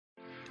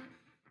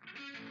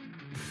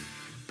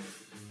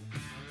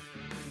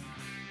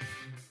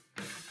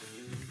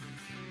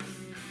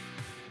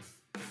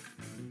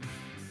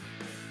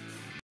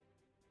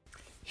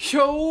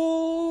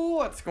Yo,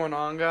 what's going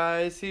on,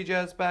 guys?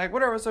 Cjeths back.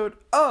 What episode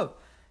of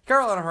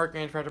Carolina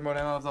Hurricanes Fracture Mode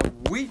of the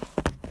week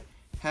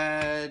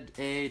had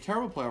a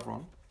terrible playoff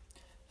run,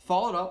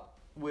 followed up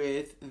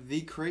with the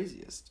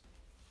craziest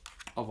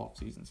of all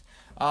seasons.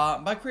 I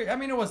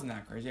mean, it wasn't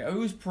that crazy. It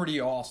was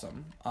pretty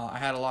awesome. I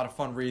had a lot of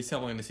fun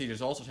reassembling the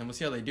Cjeths All-Star team. We'll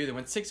see how they do. They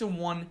went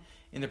 6-1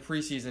 in the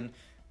preseason.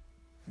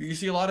 You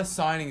see a lot of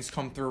signings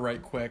come through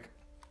right quick.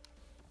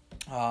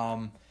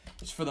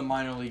 It's for the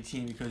minor league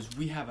team because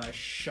we have a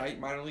shite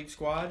minor league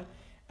squad,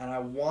 and I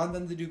want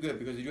them to do good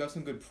because we do have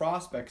some good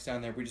prospects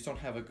down there. We just don't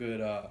have a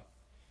good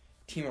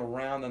team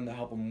around them to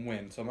help them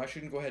win. So I'm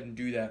actually going to go ahead and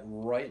do that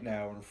right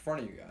now in front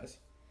of you guys.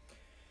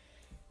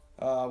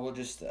 We'll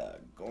just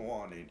go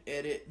on and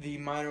edit the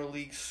minor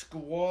league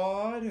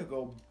squad. We'll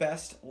go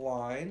best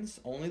lines,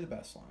 only the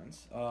best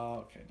lines.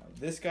 Okay, now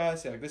this guy,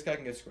 this guy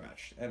can get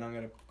scratched, and I'm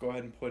going to go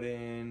ahead and put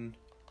in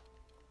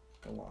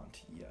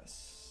Gallant,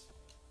 yes.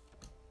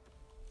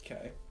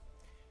 Okay,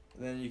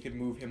 then you could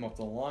move him up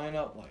the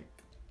lineup like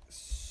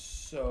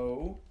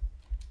so.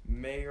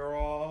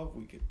 Mayarov,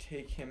 we could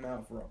take him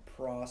out for a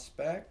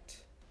prospect.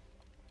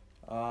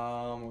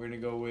 We're gonna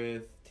go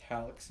with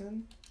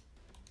Talixon.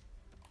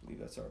 I believe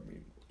that's our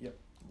main. Yep,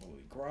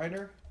 Lily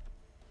Grinder.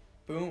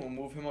 Boom, we'll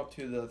move him up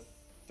to the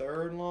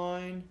third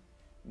line.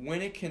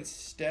 Winnick can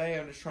stay.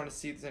 I'm just trying to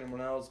see if there's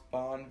anyone else.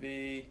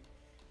 Bonvy.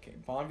 Okay,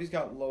 Bonvy's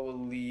got low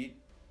elite.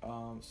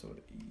 So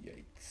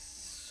yikes.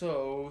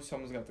 So,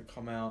 someone's got to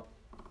come out.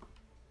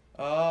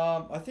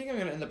 I think I'm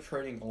going to end up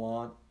trading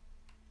Gallant.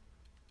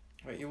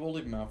 Wait, you will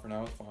leave him out for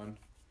now. It's fine.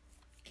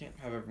 Can't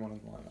have everyone in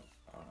the lineup.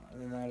 And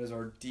then that is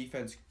our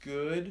defense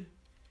good.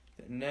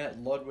 The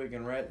net, Ludwig,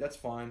 and Red. That's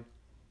fine.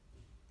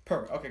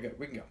 Perfect. Okay, good.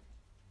 We can go.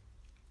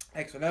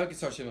 Excellent. Now we can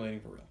start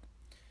simulating for real.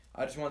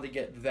 I just wanted to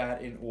get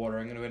that in order.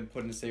 I'm going to go ahead and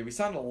put in a save. We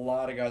signed a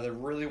lot of guys. I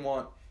really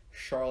want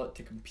Charlotte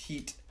to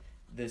compete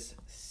this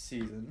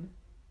season.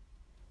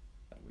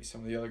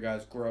 Some of the other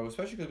guys grow,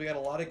 especially because we got a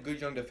lot of good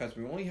young defense.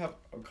 We only have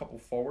a couple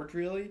forwards,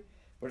 really,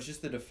 but it's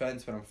just the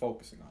defense that I'm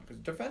focusing on. Because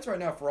defense right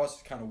now for us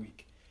is kind of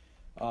weak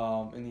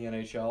in the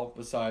NHL,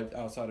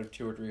 outside of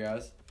 2 or 3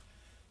 guys.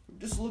 We're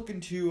just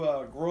looking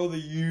to grow the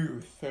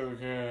youth,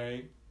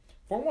 okay?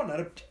 4-1,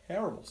 not a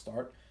terrible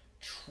start.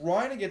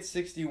 Trying to get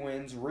 60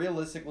 wins,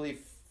 realistically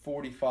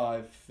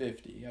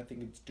 45-50. I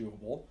think it's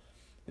doable.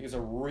 I think it's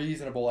a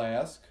reasonable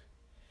ask.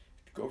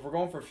 If we're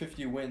going for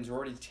 50 wins, we're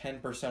already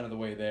 10% of the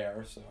way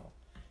there, so...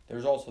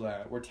 There's also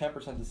that. We're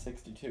 10% to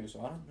 62, so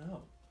I don't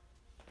know.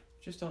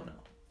 Just don't know.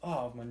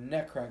 Oh, my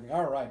neck cracking.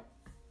 All right.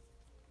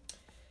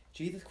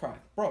 Jesus Christ.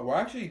 Bro, we're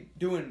actually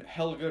doing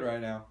hella good right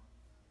now.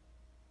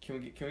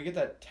 Can we get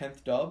that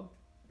 10th dub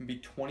and be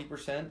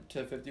 20%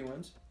 to 50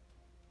 wins?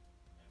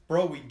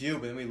 Bro, we do,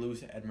 but then we lose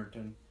to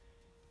Edmonton.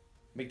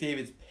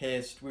 McDavid's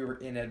pissed. We were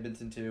in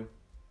Edmonton, too.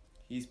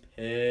 He's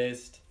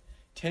pissed.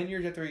 10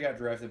 years after he got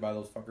drafted by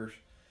those fuckers.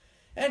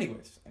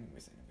 Anyways.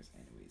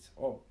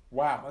 Oh,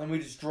 wow. And then we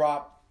just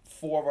dropped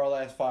 4 of our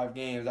last 5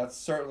 games. That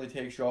certainly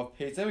takes you off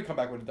pace. Then we come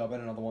back with a dub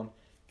and another one.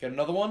 Get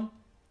another one.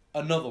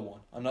 Another one.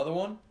 Another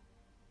one.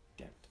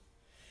 Damn it.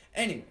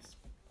 Anyways.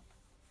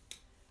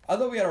 I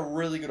thought we had a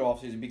really good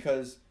offseason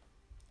because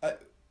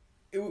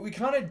we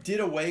kind of did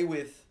away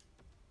with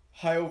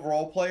high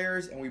overall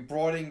players and we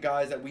brought in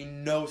guys that we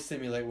know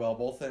simulate well,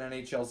 both in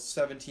NHL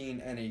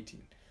 17 and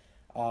 18.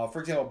 For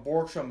example,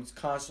 Borgstrom's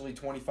constantly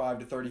 25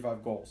 to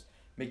 35 goals.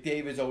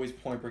 McDavid's always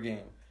point per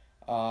game.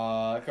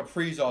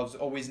 Kaprizov's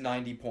always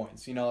 90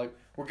 points. You know, like,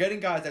 we're getting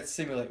guys that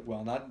simulate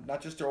well,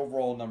 not just their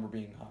overall number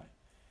being high.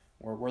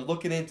 We're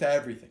looking into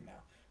everything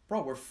now.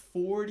 Bro, we're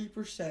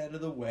 40%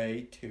 of the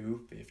way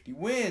to 50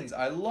 wins.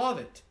 I love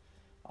it.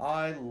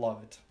 I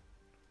love it.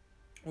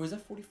 Or is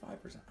that 45%?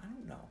 I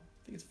don't know.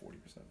 I think it's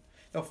 40%.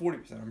 No,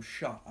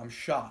 40%. I'm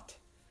shot.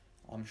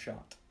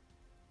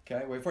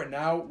 Okay, wait for it.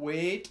 Now,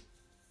 wait.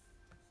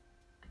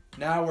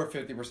 Now we're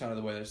 50% of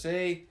the way there.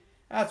 See?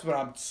 That's what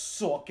I'm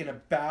talking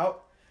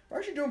about. We're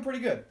actually doing pretty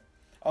good.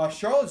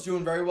 Charlotte's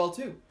doing very well,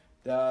 too.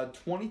 The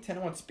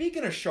 20-10-1.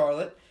 Speaking of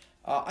Charlotte,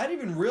 I didn't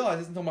even realize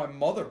this until my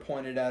mother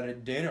pointed out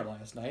at dinner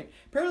last night.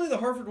 Apparently, the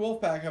Hartford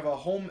Wolfpack have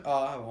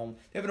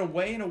They have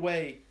an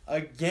away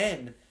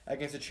again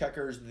against the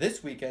Checkers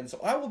this weekend. So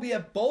I will be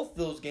at both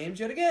those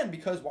games yet again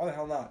because why the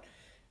hell not?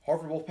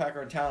 Hartford Wolfpack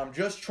are in town. I'm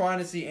just trying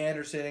to see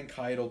Anderson and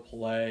Keitel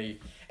play.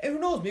 And who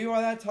knows, maybe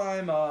by that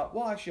time,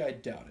 well, actually, I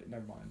doubt it.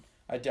 Never mind.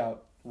 I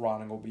doubt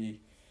Ronning will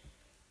be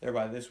there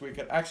by this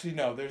weekend. Actually,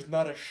 no, there's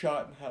not a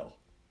shot in hell.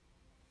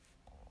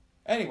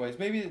 Anyways,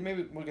 maybe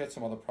we'll get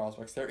some other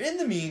prospects there. In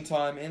the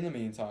meantime,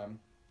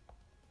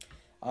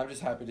 I'm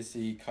just happy to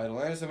see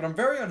Keitel Anderson, but I'm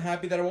very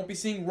unhappy that I won't be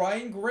seeing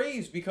Ryan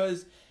Graves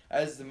because,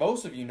 as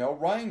most of you know,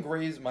 Ryan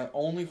Graves is my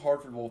only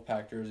Hartford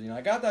Wolfpack jersey, and I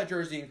got that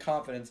jersey in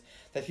confidence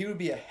that he would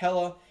be a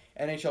hella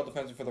NHL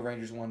defenseman for the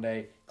Rangers one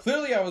day.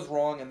 Clearly, I was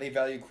wrong, and they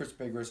value Chris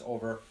Bigras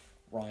over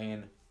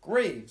Ryan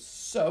Graves.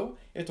 So,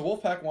 if the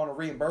Wolfpack want to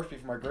reimburse me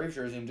for my Graves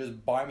jersey and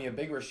just buy me a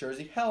Bigras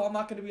jersey, hell, I'm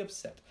not going to be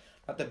upset.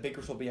 Not that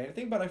Bigras will be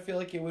anything, but I feel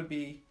like it would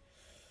be,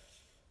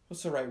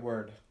 what's the right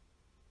word?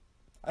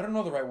 I don't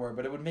know the right word,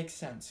 but it would make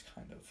sense,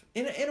 kind of.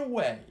 In a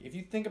way, if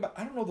you think about...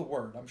 I don't know the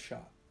word. I'm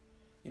shot.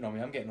 You know me,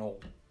 I'm getting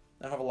old.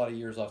 I don't have a lot of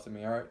years left in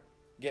me, alright?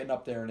 Getting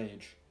up there in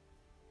age.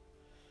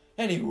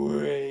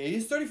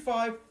 Anyways,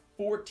 35,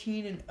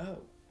 14, and 0.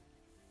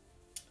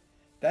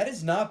 That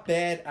is not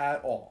bad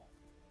at all.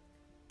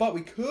 But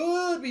we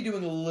could be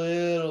doing a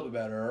little bit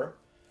better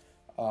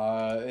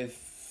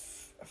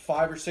if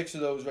 5 or 6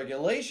 of those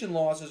regulation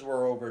losses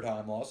were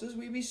overtime losses.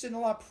 We'd be sitting a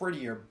lot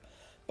prettier.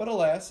 But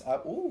alas,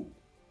 I'm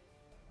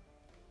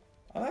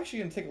actually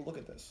going to take a look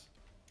at this.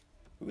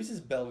 Who is this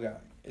Bell guy?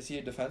 Is he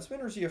a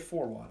defenseman or is he a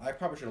forward? I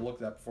probably should have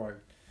looked at that before I...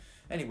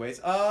 Anyways,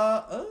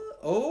 that's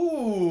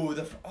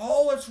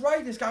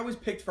right. This guy was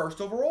picked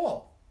first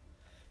overall.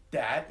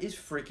 That is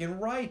freaking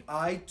right.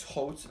 I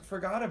totes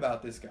forgot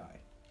about this guy.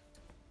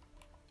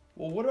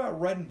 Well, what about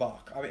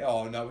Redenbach? I mean,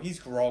 oh no, he's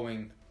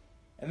growing.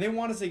 And they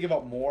want us to give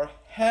up more?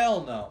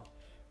 Hell no.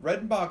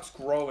 Redenbach's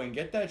growing.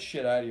 Get that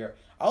shit out of here.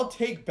 I'll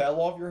take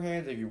Bell off your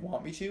hands if you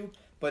want me to,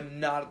 but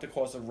not at the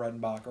cost of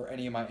Redenbach or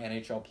any of my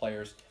NHL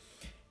players.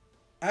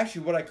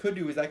 Actually, what I could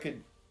do is I'm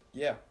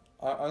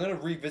gonna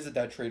revisit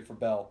that trade for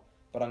Bell,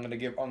 but I'm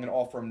gonna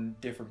offer him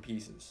different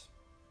pieces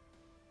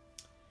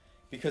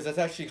because that's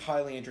actually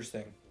highly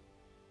interesting.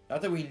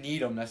 Not that we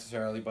need him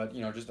necessarily, but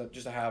you know, just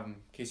to have him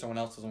in case someone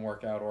else doesn't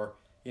work out, or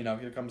you know,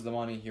 here comes the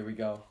money. Here we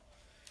go.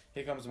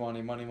 Here comes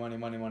money, money, money,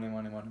 money, money,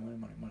 money, money, money,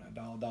 money, money,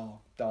 dollar, dollar,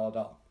 dollar,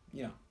 dollar.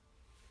 You know,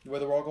 where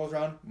the world goes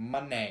around,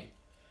 money.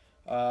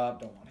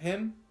 Don't want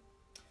him.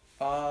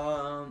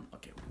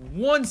 Okay,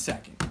 1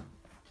 second.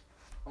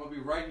 I'm gonna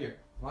be right here.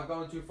 I'm not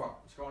going too far.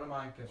 Let's go to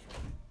my kiss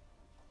room.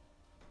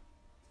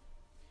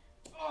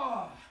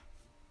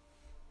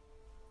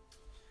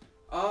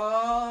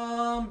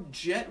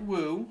 Jet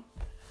Woo.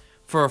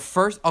 For a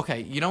first...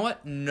 Okay, you know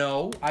what?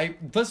 No.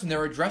 Listen,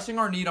 they're addressing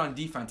our need on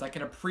defense. I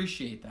can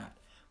appreciate that.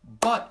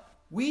 But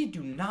we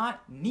do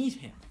not need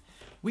him.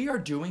 We are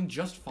doing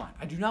just fine.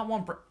 I do not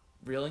want...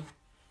 Really?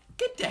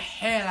 Get the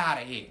hell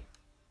out of here.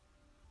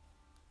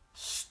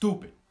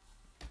 Stupid.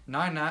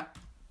 Not.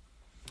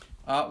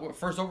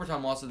 First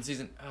overtime loss of the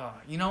season.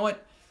 You know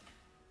what?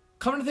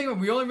 Coming to think of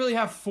it, we only really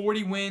have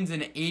 40 wins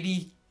and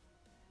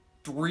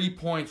 83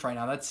 points right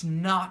now. That's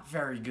not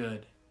very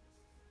good.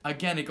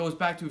 Again, it goes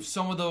back to if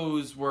some of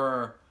those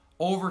were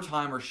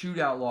overtime or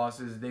shootout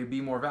losses, they'd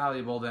be more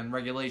valuable than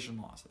regulation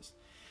losses.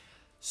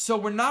 So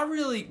we're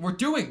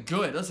doing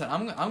good. Listen,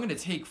 I'm going to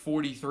take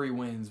 43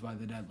 wins by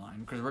the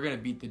deadline because we're going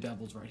to beat the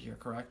Devils right here,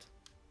 correct?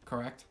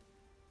 Correct?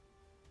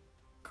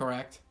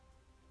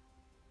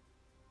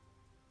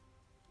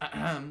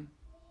 Ahem.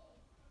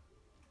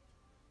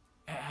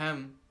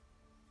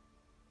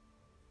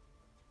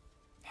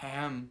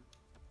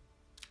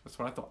 That's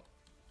what I thought.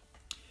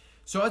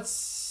 So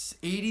that's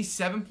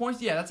 87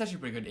 points. Yeah, that's actually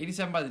pretty good.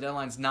 87 by the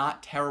deadline's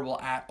not terrible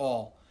at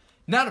all.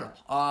 Not at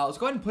all. Let's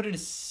go ahead and put in a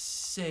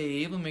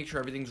save. Let me make sure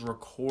everything's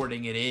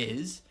recording. It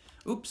is.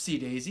 Oopsie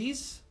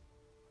daisies.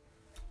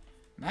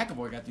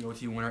 McAvoy got the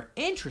OT winner.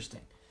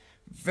 Interesting.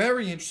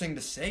 Very interesting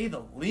to say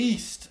the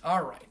least.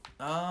 All right.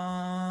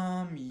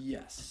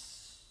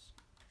 Yes.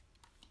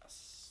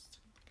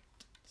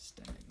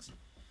 Standings.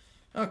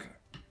 Okay.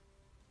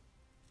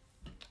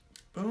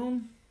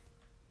 Boom.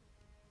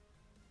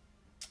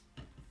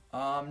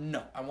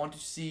 No. I want to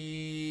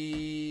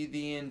see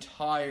the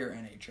entire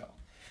NHL.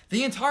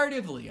 The entirety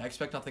of the league. I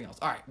expect nothing else.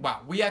 All right.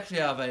 Wow. We actually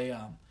have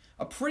a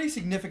pretty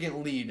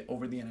significant lead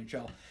over the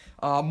NHL.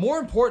 More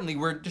importantly,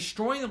 we're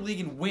destroying the league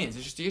in wins.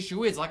 It's just the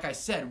issue is, like I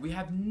said, we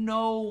have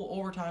no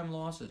overtime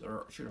losses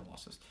or shooter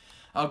losses.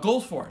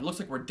 Goals for it. Looks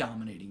like we're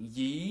dominating.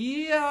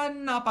 Yeah,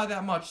 not by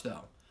that much,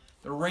 though.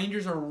 The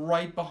Rangers are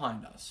right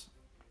behind us.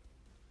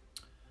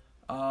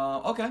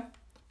 Okay.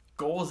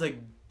 Goals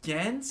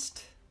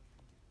against...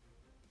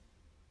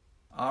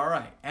 All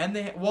right, and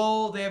they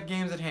have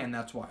games at hand.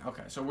 That's why.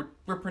 Okay, so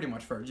we're pretty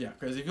much first, yeah.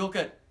 Because if you look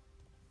at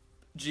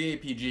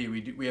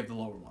GAPG, we have the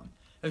lower one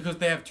because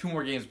they have 2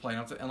 more games played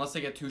unless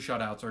they get 2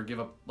 shutouts or give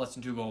up less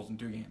than 2 goals in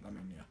 2 games. I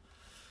mean,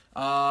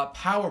 yeah.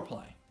 Power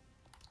play.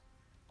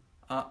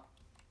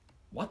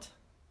 What?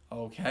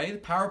 Okay, the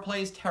power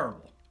play is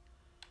terrible.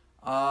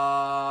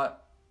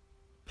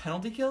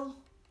 Penalty kill.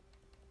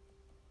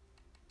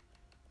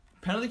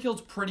 Penalty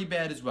kill's pretty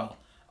bad as well.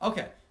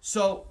 Okay,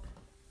 so.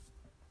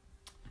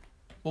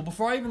 Well,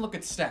 before I even look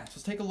at stats,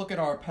 let's take a look at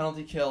our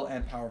penalty kill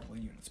and power play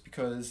units,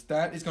 because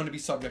that is going to be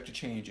subject to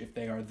change if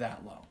they are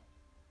that low.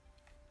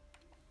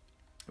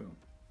 Boom.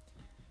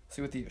 See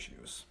what the issue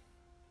is.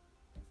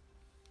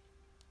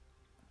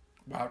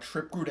 Wow,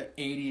 Tripp grew to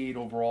 88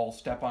 overall.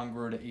 Stepan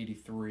grew to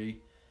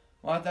 83.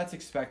 Well, that's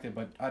expected,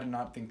 but I did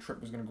not think Tripp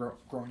was going to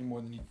grow any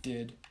more than he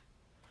did.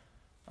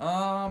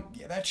 Yeah,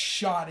 that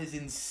shot is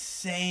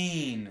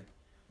insane.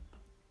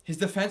 His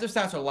defensive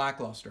stats are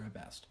lackluster at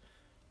best.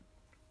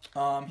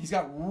 He's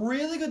got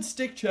really good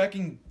stick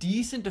checking,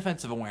 decent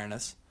defensive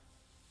awareness,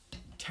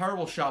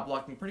 terrible shot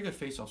blocking, pretty good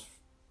faceoffs.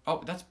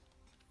 Oh,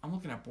 I'm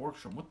looking at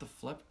Borgstrom. What the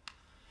flip?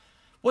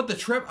 What the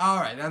trip? All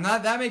right, and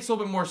that makes a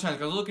little bit more sense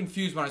because I was a little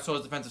confused when I saw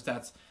his defensive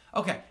stats.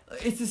 Okay,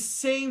 it's the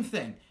same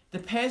thing. The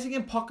passing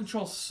and puck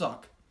control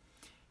suck.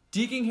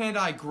 Deking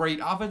hand-eye, great.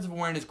 Offensive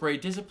awareness,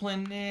 great.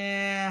 Discipline,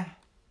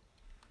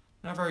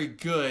 not very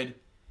good.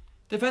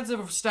 Defensive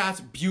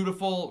stats,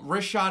 beautiful.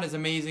 Wrist shot is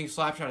amazing.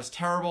 Slap shot is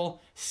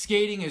terrible.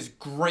 Skating is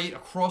great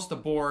across the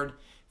board.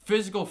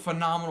 Physical,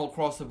 phenomenal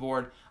across the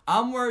board.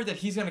 I'm worried that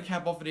he's going to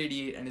cap off at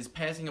 88 and his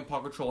passing and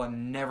puck control are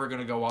never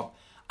going to go up.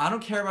 I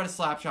don't care about his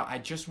slap shot. I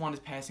just want his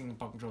passing and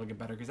puck control to get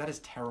better because that is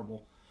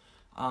terrible.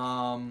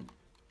 Let's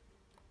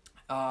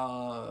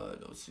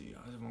see.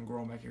 How's everyone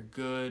growing back here?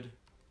 Good.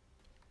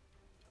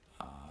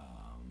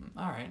 All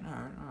right.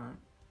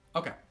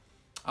 Okay.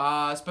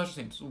 Special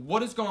teams.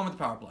 What is going on with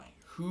the power play?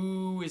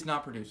 Who is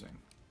not producing?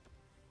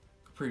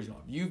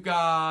 Kaprizov. You've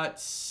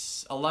got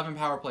 11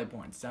 power play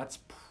points. That's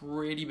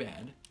pretty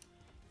bad.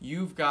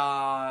 You've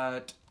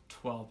got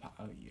 12. Oh,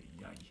 yeah.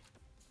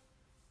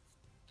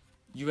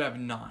 You have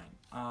 9.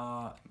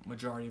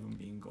 Majority of them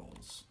being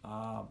goals.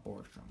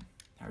 Borgstrom.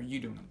 How are you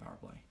doing on the power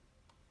play?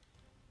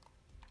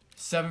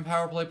 7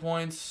 power play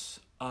points.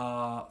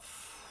 Wow.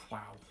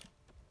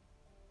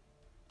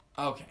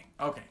 Okay.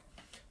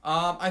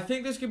 I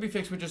think this could be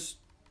fixed with just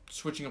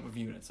switching up of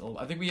units.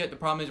 I think the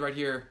problem is right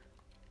here.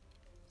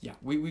 Yeah,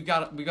 we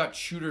got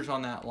shooters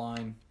on that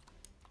line.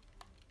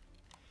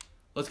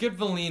 Let's get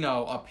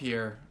Valino up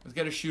here. Let's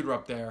get a shooter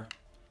up there.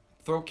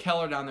 Throw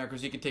Keller down there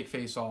because he can take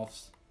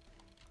face-offs.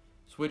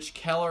 Switch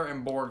Keller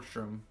and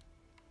Borgstrom.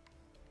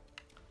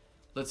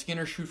 Let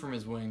Skinner shoot from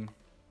his wing.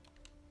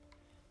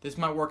 This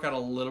might work out a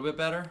little bit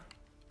better.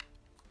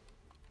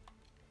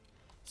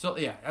 So,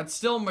 yeah, that's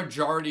still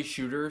majority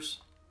shooters.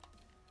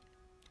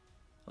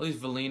 At least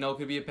Valino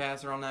could be a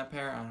passer on that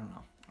pair. I don't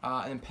know.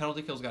 And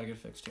penalty kills got to get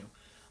fixed, too.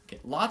 Okay,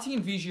 Lottie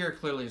and Vigier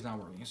clearly is not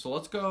working. So,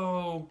 let's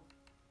go...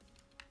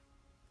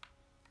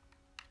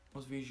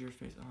 What's Vigier's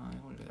face? I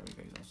want to do that with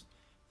face-offs.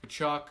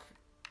 Kachuk.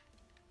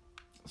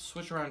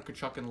 Switch around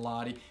Kachuk and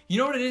Lottie. You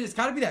know what it is? It's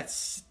got to be that...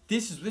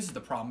 This is the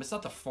problem. It's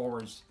not the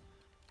forwards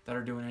that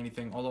are doing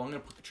anything. Although I'm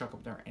going to put Kachuk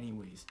up there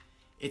anyways.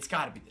 It's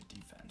got to be the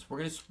defense. We're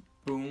going to...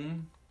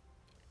 Boom.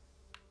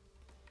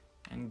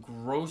 And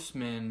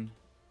Grossman.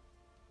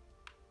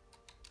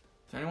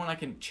 Is there anyone I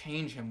can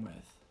change him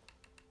with?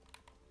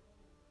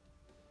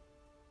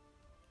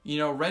 You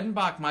know,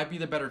 Redenbach might be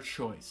the better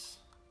choice.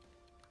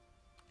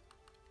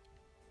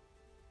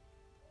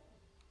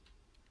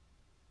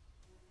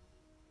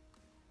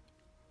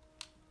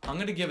 I'm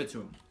going to give it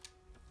to him.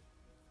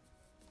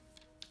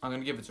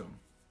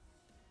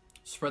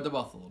 Spread the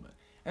wealth a little bit.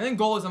 And then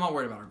goalies, I'm not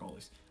worried about our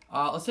goalies.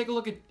 Let's take a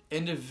look at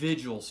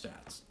individual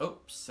stats.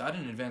 Oops, I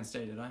didn't advance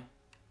day, did I?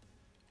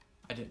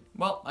 I did.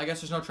 Well, I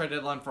guess there's no trade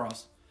deadline for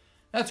us.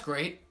 That's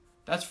great.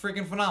 That's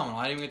freaking phenomenal.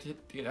 I didn't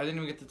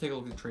even get to take a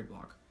look at the trade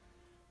block.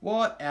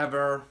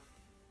 Whatever.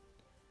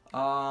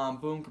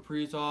 Boom,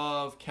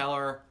 Kaprizov,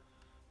 Keller,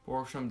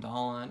 Borgstrom,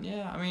 Dahlin.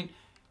 Yeah, I mean,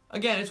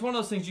 again, it's one of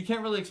those things you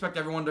can't really expect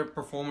everyone to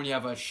perform when you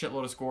have a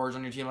shitload of scorers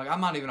on your team. Like,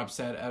 I'm not even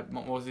upset at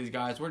most of these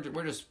guys. We're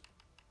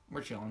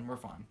chilling. We're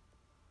fine.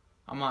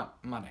 I'm not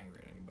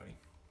angry at anybody.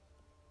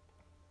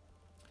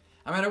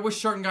 I mean, I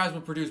wish certain guys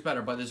would produce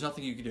better, but there's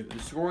nothing you can do. The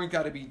scoring's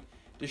got to be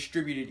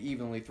distributed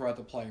evenly throughout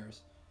the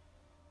players.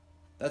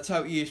 That's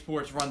how EA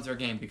Sports runs their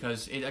game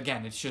because,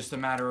 it's just a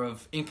matter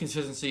of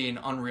inconsistency and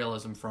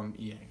unrealism from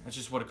EA. That's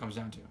just what it comes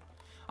down to.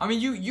 I mean,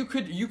 you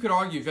could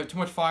argue if you have too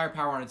much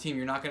firepower on a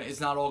team,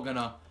 not all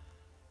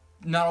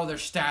their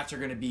stats are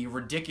gonna be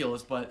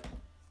ridiculous, but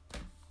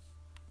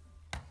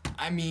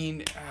I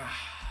mean,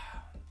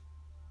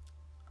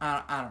 I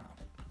don't know.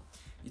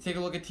 You take a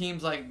look at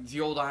teams like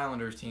the old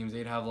Islanders teams,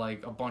 they'd have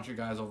like a bunch of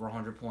guys over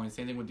 100 points.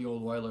 Same thing with the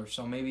old Oilers.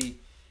 So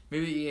maybe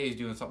EA is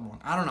doing something wrong.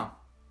 I don't know.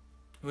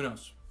 Who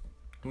knows?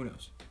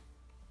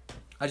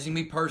 I just think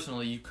me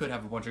personally, you could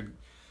have a bunch of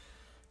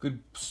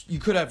you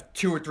could have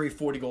 2 or 3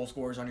 40-goal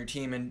scorers on your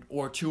team,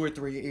 or 2 or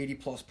 3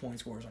 80-plus point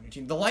scorers on your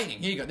team. The Lightning,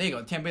 here you go. There you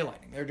go. Tampa Bay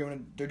Lightning. They're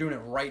doing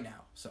it right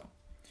now. So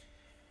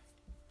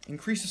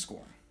increase the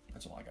score.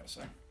 That's all I gotta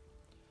say.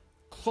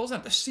 Close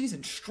out the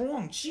season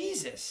strong.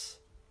 Jesus,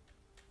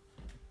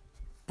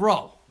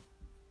 bro.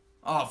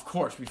 Oh, of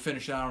course we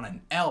finished out on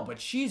an L, but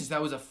Jesus,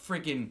 that was a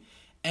freaking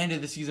end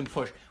of the season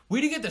push. We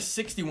didn't get to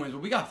 60 wins,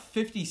 but we got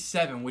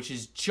 57, which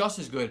is just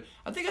as good.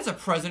 I think that's a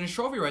President's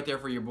Trophy right there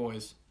for your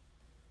boys.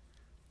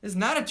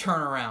 Isn't that a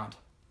turnaround?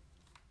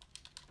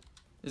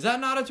 Is that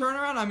not a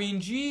turnaround? I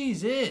mean,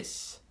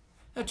 Jesus.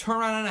 A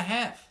turnaround and a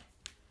half.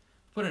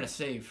 Put in a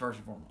save first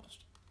and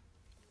foremost.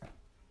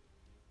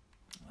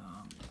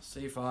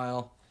 Save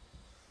file.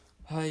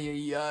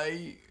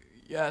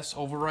 Yes,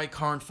 overwrite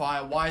current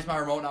file. Why is my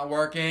remote not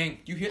working?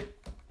 Do you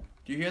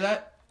hear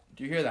that?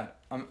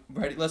 I'm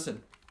ready.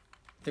 Listen.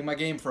 I think my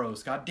game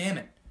froze. God damn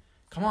it.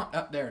 Come on.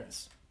 Oh, there it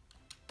is.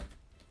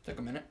 Took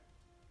a minute.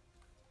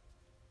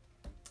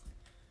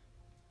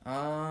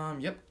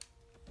 Yep.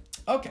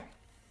 Okay.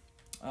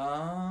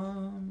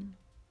 Sure,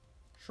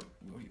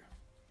 we'll go here.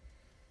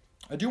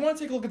 I do want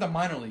to take a look at the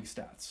minor league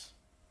stats.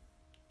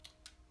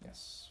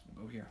 Yes,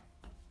 we'll go here.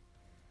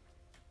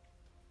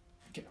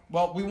 Okay.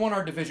 Well, we won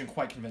our division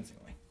quite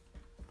convincingly.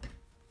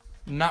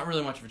 Not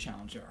really much of a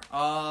challenge there.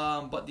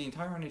 But the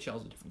entire NHL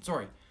is a different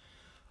story.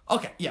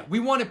 Okay, yeah, we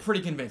won it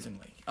pretty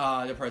convincingly.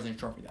 The President's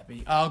Trophy, that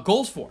be.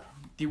 Goals for.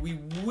 Did we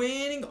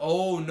win?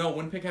 Oh, no.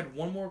 Winnipeg had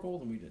one more goal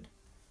than we did.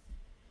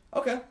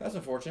 Okay, that's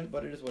unfortunate,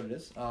 but it is what it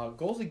is.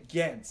 Goals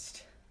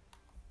against.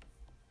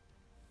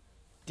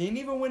 Didn't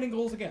even win in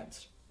goals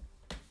against.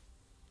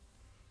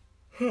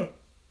 Huh.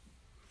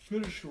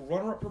 Finished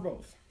runner-up for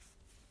both.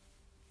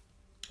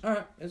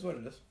 Alright, is what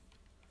it is.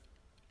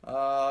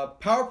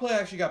 Power play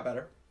actually got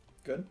better.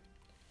 Good.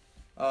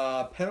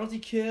 Penalty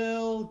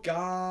kill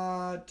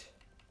got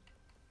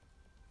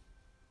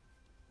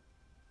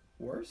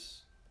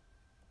worse.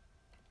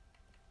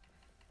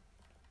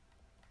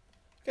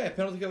 Okay,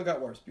 penalty kill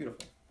got worse.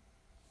 Beautiful.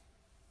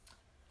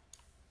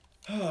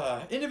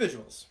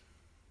 Individuals.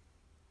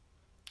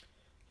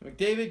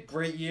 McDavid,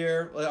 great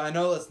year. I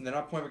know, listen, they're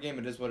not point per game.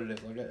 It is what it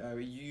is. Like, I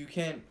mean, you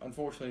can't,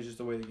 unfortunately, it's just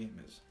the way the game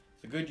is.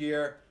 It's a good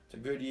year. It's a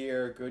good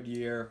year. Good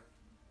year.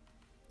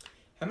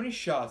 How many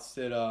shots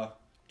did,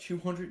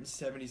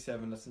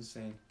 277. That's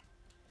insane.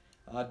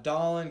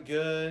 Dahlin,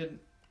 good.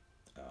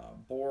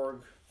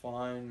 Borg,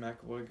 fine.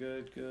 McAvoy,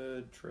 good.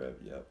 Good. Trev,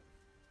 yep.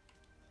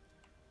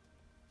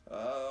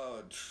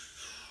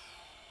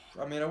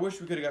 I mean, I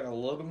wish we could have gotten a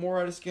little bit more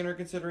out of Skinner,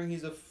 considering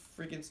he's a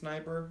freaking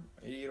sniper.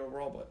 88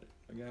 overall, but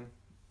again,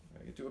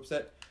 I get too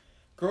upset.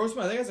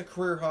 Grossman, I think, has a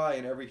career high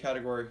in every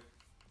category.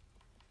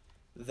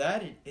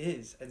 That it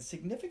is, and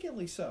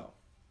significantly so.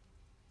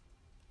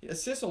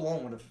 Assists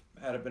alone would have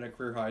had it been a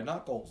career high,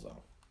 not goals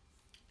though.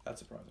 That's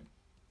surprising.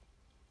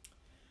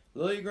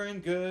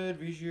 Liljegren, good.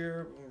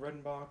 Vigier,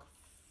 Redenbach,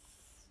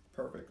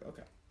 perfect.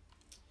 Okay.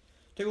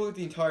 Take a look at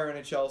the entire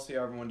NHL, see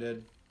how everyone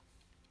did.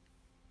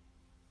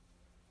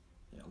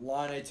 Yeah,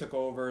 Line took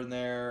over in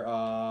there.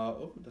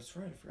 Oh, that's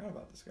right. I forgot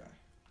about this guy.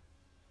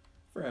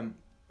 For him,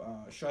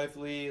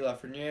 Scheifele,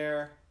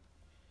 Lafreniere,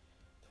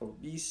 Total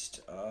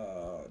Beast,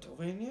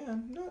 Delvin. Yeah,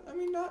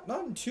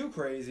 not too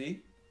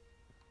crazy.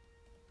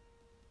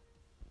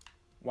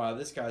 Wow,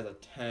 this guy's a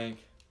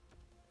tank.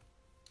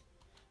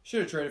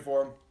 Should have traded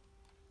for him.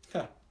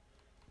 Okay.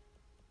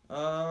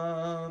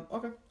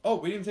 Oh,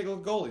 we didn't take a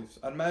look at goalies.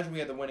 I'd imagine we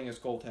had the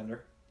winningest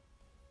goaltender.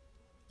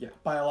 Yeah,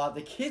 by a lot.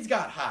 The kid's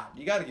got hot.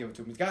 You got to give it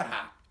to him. He's got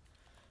hot.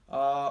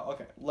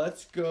 Okay,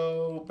 let's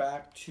go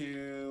back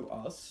to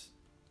us.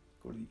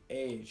 Go to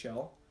the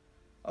AHL.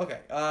 Okay,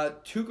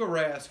 Tuukka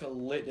Rask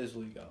lit his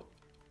league up.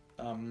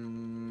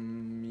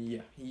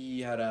 Yeah,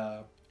 he had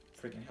a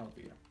freaking hell of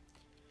a year.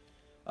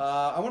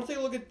 I want to take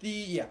a look at the...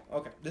 Yeah,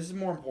 okay, this is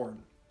more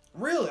important.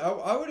 Really,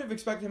 I would have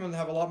expected him to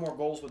have a lot more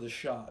goals with his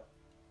shot.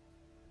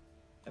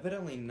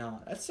 Evidently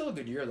not. That's still a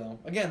good year, though.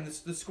 Again,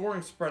 the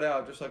scoring spread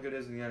out just like it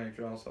is in the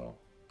NHL, so...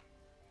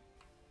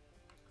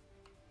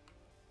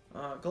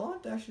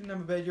 Gallant actually didn't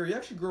have a bad year. He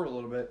actually grew a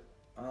little bit.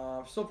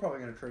 Still probably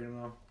going to trade him,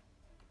 though.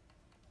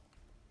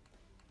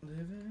 Live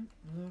it,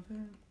 love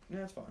it.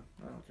 Yeah, it's fine.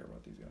 I don't care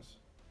about these guys.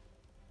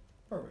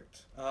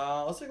 Perfect.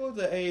 Let's take a look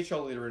at the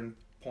AHL leader in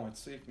points.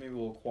 See if maybe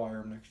we'll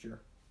acquire him next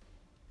year.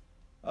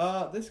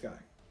 This guy.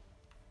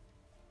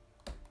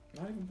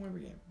 Not even point per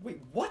game. Wait,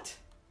 what?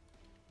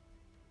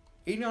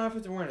 89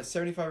 offensive awareness,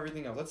 75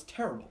 everything else. That's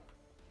terrible.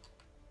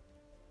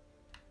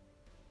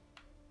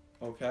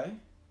 Okay.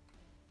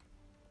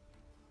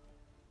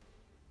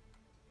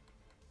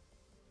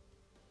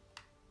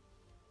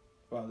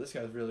 Wow, this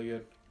guy's really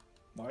good.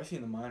 Why is he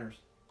in the minors?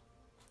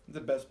 He's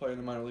the best player in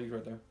the minor leagues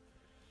right there.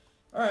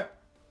 Alright.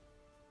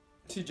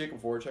 See Jacob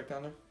Voracek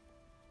down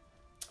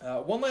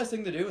there. One last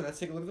thing to do, and that's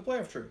take a look at the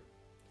playoff tree.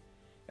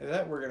 And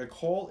that, we're going to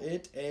call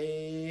it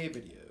a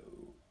video.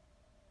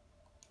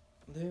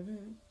 Live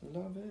it,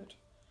 love it.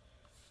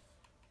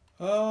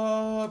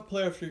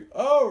 Playoff tree.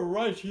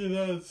 Alrighty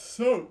then.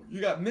 So, you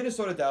got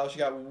Minnesota, Dallas. You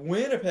got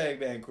Winnipeg,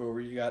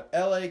 Vancouver. You got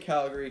LA,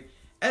 Calgary,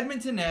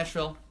 Edmonton,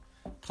 Nashville.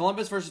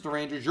 Columbus versus the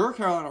Rangers, your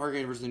Carolina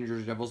Hurricanes versus the New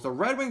Jersey Devils, the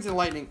Red Wings and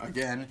Lightning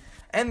again,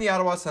 and the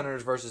Ottawa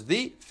Senators versus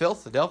the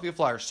Philadelphia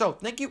Flyers. So,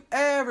 thank you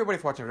everybody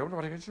for watching. And if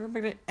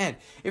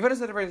you haven't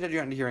said everything that you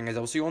got into hearing, guys,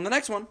 I will see you on the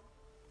next one.